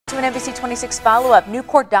To an NBC 26 follow-up, new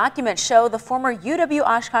court documents show the former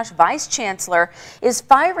UW-Oshkosh vice chancellor is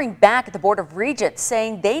firing back at the Board of Regents,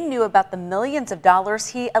 saying they knew about the millions of dollars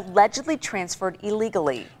he allegedly transferred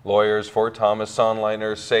illegally. Lawyers for Thomas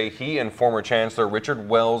Sonnleitner say he and former Chancellor Richard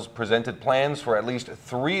Wells presented plans for at least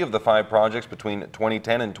 3 of the 5 projects between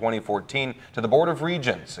 2010 and 2014 to the Board of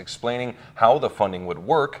Regents, explaining how the funding would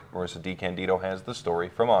work. Marissa DeCandido has the story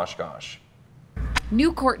from Oshkosh.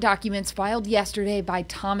 New court documents filed yesterday by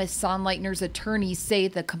Thomas Sonnleitner's attorneys say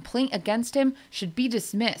the complaint against him should be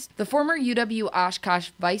dismissed. The former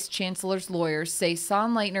UW-Oshkosh vice chancellor's lawyers say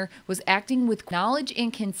Sonnleitner was acting with knowledge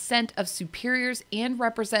and consent of superiors and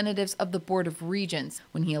representatives of the Board of Regents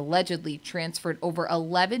when he allegedly transferred over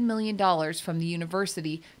 $11 million from the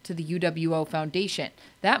university to the UW-O Foundation.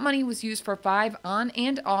 That money was used for 5 on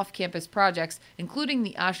and off-campus projects, including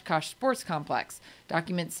the Oshkosh Sports Complex.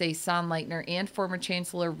 Documents say Sonnleitner and former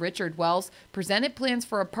Chancellor Richard Wells presented plans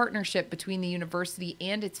for a partnership between the university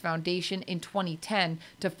and its foundation in 2010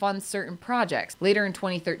 to fund certain projects. Later in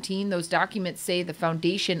 2013, those documents say the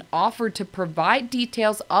foundation offered to provide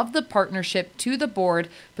details of the partnership to the board,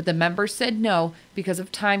 but the members said no because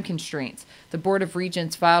of time constraints. The Board of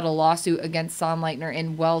Regents filed a lawsuit against Sonnleitner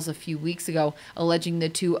and Wells a few weeks ago, alleging the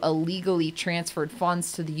two illegally transferred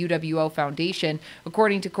funds to the UW-O Foundation.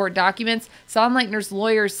 According to court documents, Sonnleitner's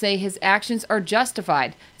lawyers say his actions are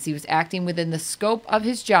justified as he was acting within the scope of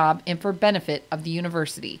his job and for benefit of the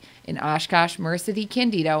university. In Oshkosh, Marissa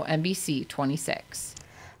DeCandido, NBC 26.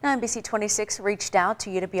 Now, NBC 26 reached out to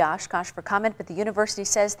UW-Oshkosh for comment, but the university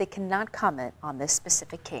says they cannot comment on this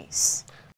specific case.